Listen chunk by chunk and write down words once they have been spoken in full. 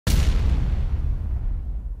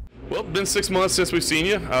Phil, been 6 months since we've seen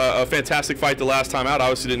you. A fantastic fight the last time out.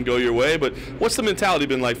 Obviously didn't go your way, but what's the mentality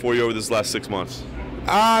been like for you over this last 6 months?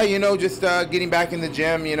 Just getting back in the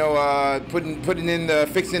gym, fixing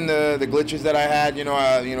the glitches that I had,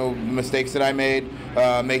 mistakes that I made,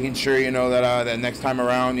 making sure, that next time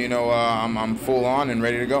around, I'm full on and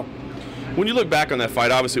ready to go. When you look back on that fight,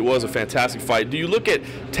 obviously it was a fantastic fight. Do you look at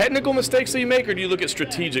technical mistakes that you make, or do you look at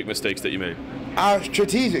strategic mistakes that you made?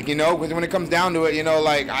 Strategic, because when it comes down to it,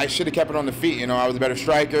 I should have kept it on the feet. I was a better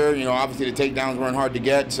striker. Obviously the takedowns weren't hard to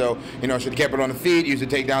get, so, I should have kept it on the feet, used the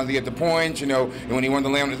takedowns to get the points, and when he wanted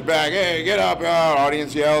to land on his back, hey, get up,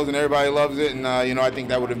 audience yells, and everybody loves it, and, I think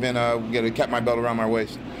that would have been, kept my belt around my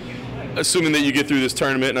waist. Assuming that you get through this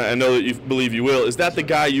tournament, and I know that you believe you will, is that the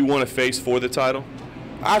guy you want to face for the title?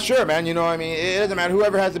 Sure, man. It doesn't matter.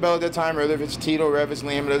 Whoever has the belt at that time, whether it's Tito or if it's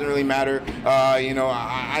Liam, it doesn't really matter.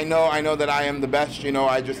 I know that I am the best.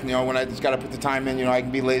 I just, when I just got to put the time in, I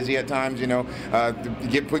can be lazy at times.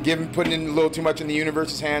 Putting in a little too much in the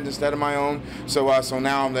universe's hands instead of my own. So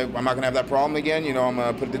now I'm not gonna have that problem again. I'm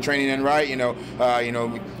gonna put the training in right.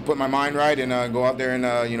 Put my mind right and go out there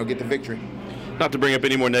and get the victory. Not to bring up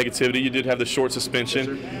any more negativity, you did have the short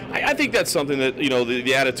suspension. Yes, I think that's something that,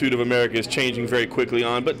 the attitude of America is changing very quickly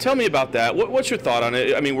on. But tell me about that. What's your thought on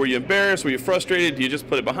it? I mean, were you embarrassed? Were you frustrated? Do you just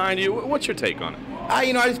put it behind you? What's your take on it?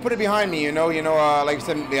 I just put it behind me, like I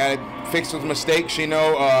said, I fixed those mistakes,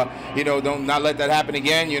 don't not let that happen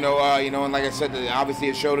again, and like I said, obviously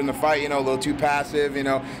it showed in the fight, a little too passive,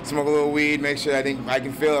 smoke a little weed, make sure I think I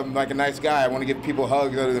can feel I'm like a nice guy. I want to give people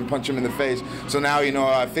hugs other than punch them in the face. So now,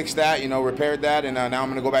 I fixed that, repaired that, and now I'm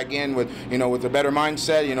going to go back in with, with a better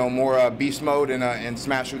mindset, more beast mode and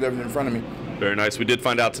smash whoever's in front of me. Very nice. We did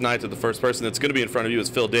find out tonight that the first person that's going to be in front of you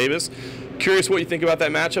is Phil Davis. Curious what you think about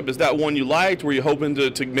that matchup. Is that one you liked? Were you hoping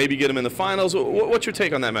to maybe get him in the finals? What's your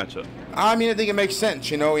take on that matchup? I think it makes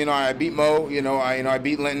sense. I beat Mo. I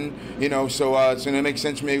beat Linton. So it makes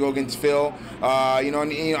sense for me to go against Phil. I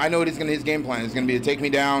know what his game plan is going to be to take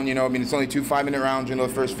me down. It's only 2 5-minute rounds. The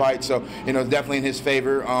first fight. So it's definitely in his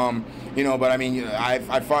favor. But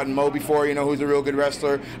I've fought Mo before. Who's a real good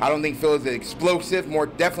wrestler. I don't think Phil is explosive.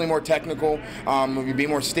 Definitely more technical. Be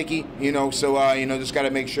more sticky. So just got to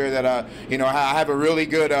make sure that I have a really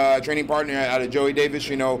good training partner out of Joey Davis.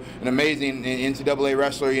 An amazing NCAA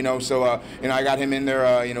wrestler. So I got him in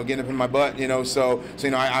there. Getting up in my butt. So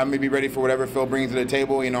I'm gonna be ready for whatever Phil brings to the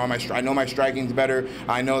table. I know my striking's better.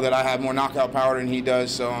 I know that I have more knockout power than he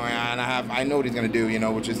does. So I know what he's gonna do.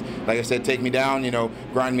 Which is, like I said, take me down.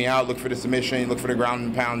 Grind me out. Look for the submission. Look for the ground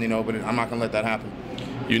and pound. But I'm not gonna let that happen.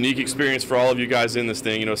 Unique experience for all of you guys in this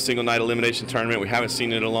thing, single night elimination tournament. We haven't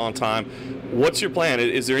seen it in a long time. What's your plan?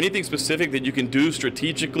 Is there anything specific that you can do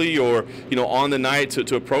strategically or, on the night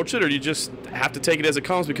to approach it, or do you just have to take it as it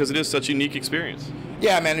comes because it is such a unique experience?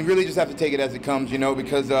 Yeah, man, you really just have to take it as it comes,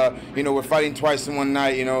 because, we're fighting twice in one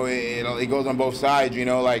night, it goes on both sides,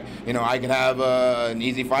 I could have an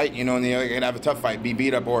easy fight, and the other could have a tough fight, be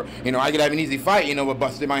beat up, or, I could have an easy fight, but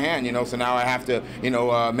busted my hand, so now I have to,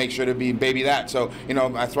 make sure to baby that. So,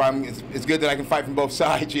 that's why it's good that I can fight from both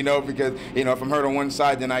sides, because, if I'm hurt on one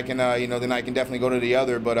side, then I can, then I can definitely go to the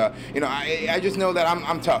other. But, I just know that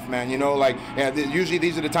I'm tough, man, usually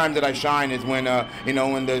these are the times that I shine is when,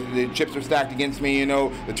 when the chips are stacked against me,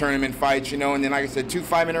 the tournament fights, and then like I said, 2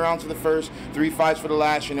 5-minute rounds for the first, 3 fights for the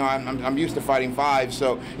last. I'm used to fighting 5,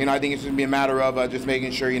 so I think it's just be a matter of just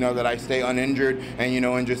making sure that I stay uninjured and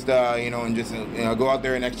and just go out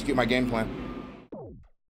there and execute my game plan.